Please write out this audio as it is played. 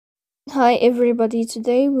Hi everybody,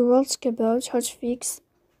 today we will talk about how to fix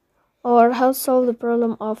or how to solve the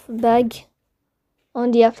problem of bug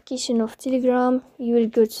on the application of Telegram. You will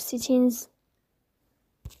go to settings,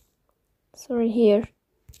 here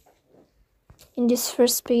in this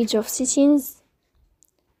first page of settings.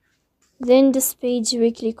 Then this page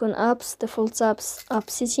we click on apps, default apps, app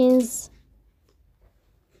settings.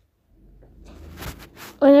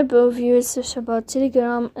 On above you will search about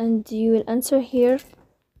Telegram and you will enter here.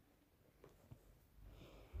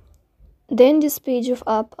 Then this page of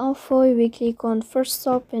app info, we click on first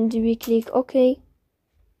stop and we click OK.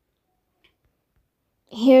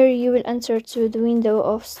 Here you will enter to the window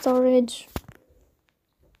of storage.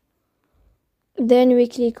 Then we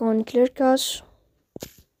click on clear cache.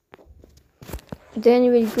 Then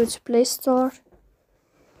you will go to Play Store.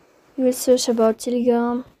 You will search about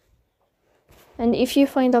Telegram. And if you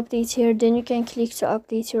find update here, then you can click to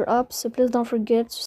update your app. So please don't forget to